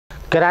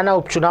कैराना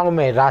उपचुनाव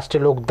में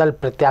राष्ट्रीय लोकदल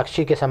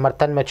प्रत्याशी के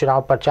समर्थन में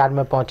चुनाव प्रचार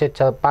में पहुंचे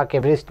सपा के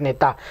वरिष्ठ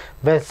नेता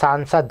व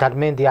सांसद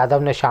धर्मेंद्र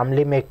यादव ने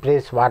शामली में एक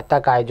प्रेस वार्ता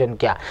का आयोजन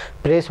किया।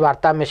 प्रेस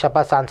वार्ता में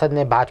सपा सांसद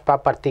ने भाजपा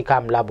पर तीखा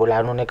हमला बोला।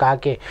 उन्होंने कहा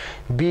कि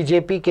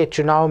बीजेपी के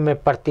चुनाव में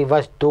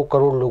प्रतिवर्ष 2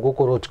 करोड़ लोगों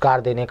को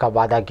रोजगार देने का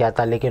वादा किया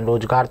था, लेकिन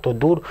रोजगार तो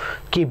दूर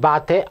की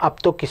बात है, अब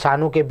तो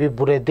किसानों के भी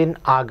बुरे दिन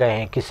आ गए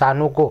हैं।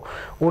 किसानों को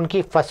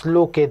उनकी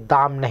फसलों के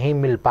दाम नहीं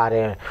मिल पा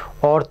रहे हैं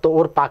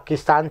और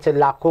पाकिस्तान से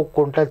लाखों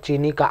कुंटल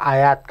चीनी का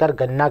आयात कर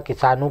गन्ना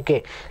किसानों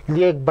के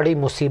लिए एक बड़ी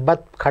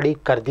मुसीबत खड़ी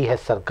कर दी है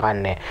सरकार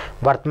ने।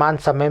 वर्तमान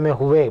समय में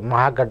हुए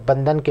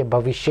महागठबंधन के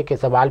भविष्य के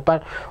सवाल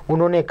पर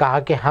उन्होंने कहा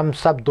कि हम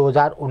सब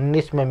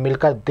 2019 में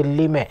मिलकर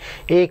दिल्ली में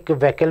एक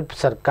वैकल्पिक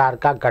सरकार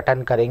का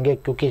गठन करेंगे,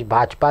 क्योंकि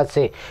भाजपा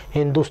से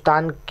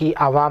हिंदुस्तान की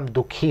आवाम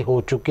दुखी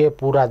हो चुकी है।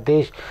 पूरा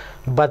देश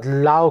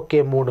बदलाव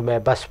के मूड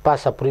में। बसपा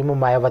सुप्रीमो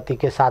मायावती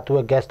के साथ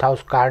हुए गेस्ट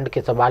हाउस कांड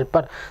के सवाल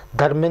पर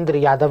धर्मेंद्र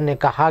यादव ने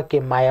कहा कि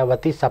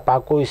मायावती सपा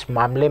को इस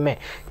मामले में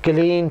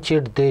क्लीन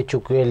चिट दे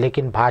चुकी है,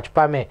 लेकिन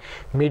भाजपा में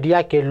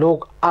मीडिया के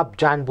लोग अब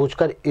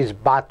जानबूझकर इस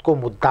बात को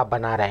मुद्दा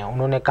बना रहे हैं।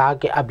 उन्होंने कहा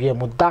कि अब ये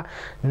मुद्दा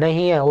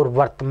नहीं है और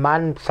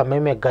वर्तमान समय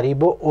में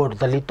गरीबों और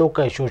दलितों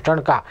के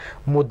शोषण का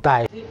मुद्दा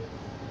है।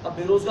 अब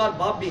बेरोजगार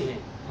बाप भी हैं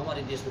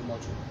हमारे देश में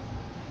मौजूद,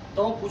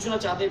 तो हम पूछना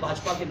चाहते हैं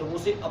भाजपा के लोगों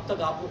से, अब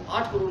तक आपको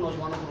 8 करोड़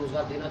नौजवानों को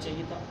रोजगार देना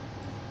चाहिए था।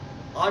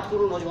 8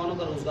 करोड़ नौजवानों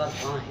का रोजगार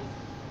कहाँ है?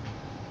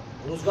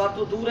 रोजगार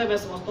तो दूर है, मैं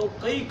समझता हूँ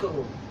कई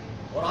करोड़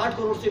और 8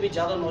 करोड़ से भी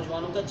ज़्यादा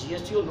नौजवानों का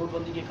जीएसटी और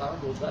नोटबंदी के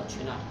कारण रोजगार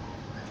छिना है।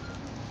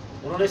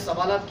 उन्होंने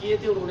सवालात किए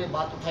थे, उन्होंने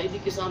बात उठाई थी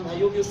किसान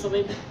भाइयों की उस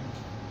समय में।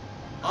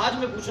 आज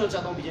मैं पूछना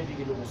चाहता हूँ बीजेपी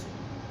के लोगों से,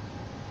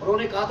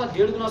 उन्होंने कहा था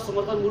 1.5 गुना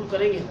समर्थन मूल्य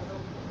करेंगे।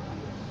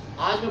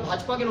 आज मैं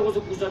भाजपा के लोगों से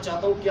पूछना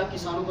चाहता हूँ, क्या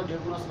किसानों का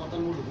 1.5 गुना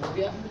समर्थन मूल्य हो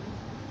गया?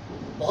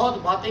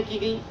 बहुत बातें की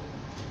गई,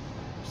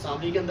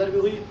 शामली के अंदर भी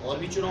हुई और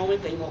भी चुनाव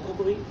में कई मौकों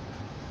पर हुई।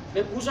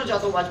 मैं पूछना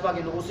चाहता हूँ भाजपा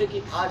के लोगों से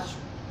कि आज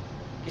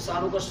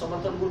किसानों का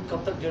समर्थन मूल्य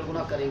कब तक 1.5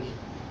 गुना करेंगे?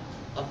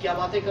 अब क्या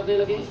बातें करने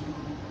लगे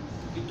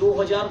कि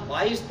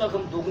 2022 तक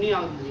हम दोगुनी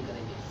आमदनी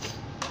करेंगे।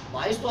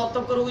 22 तो आप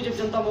तब करोगे जब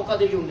जनता मौका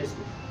देगी 19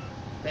 में,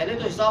 पहले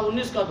तो हिसाब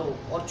 19 का दो।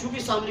 और चूंकि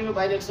शामली में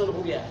बाई इलेक्शन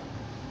हो गया है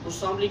तो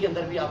शामली के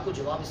अंदर भी आपको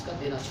जवाब इसका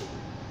देना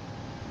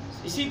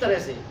चाहिए। इसी तरह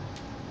से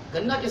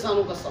गन्ना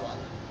किसानों का सवाल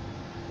है,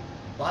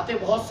 बातें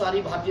बहुत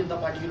सारी भारतीय जनता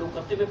पार्टी के लोग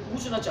करते। मैं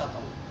पूछना चाहता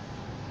हूँ,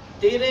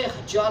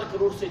 13,000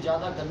 करोड़ से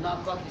ज्यादा गन्ना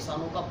का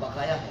किसानों का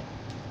बकाया है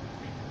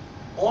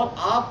और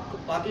आप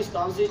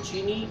पाकिस्तान से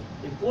चीनी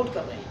इंपोर्ट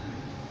कर रहे हैं।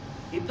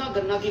 इतना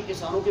गन्ना के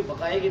किसानों के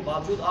बकाये के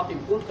बावजूद आप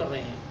इंपोर्ट कर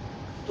रहे हैं,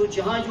 तो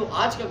जहां जो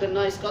आज का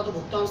गन्ना इसका तो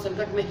भुगतान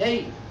संकट में है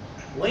ही,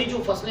 वही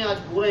जो फसलें आज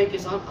बो रहे हैं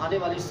किसान, आने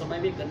वाले समय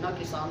में गन्ना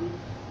किसान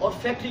और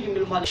फैक्ट्री की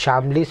मिल मालिक।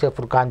 शामली से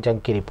फुरकान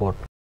जंग की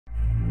रिपोर्ट।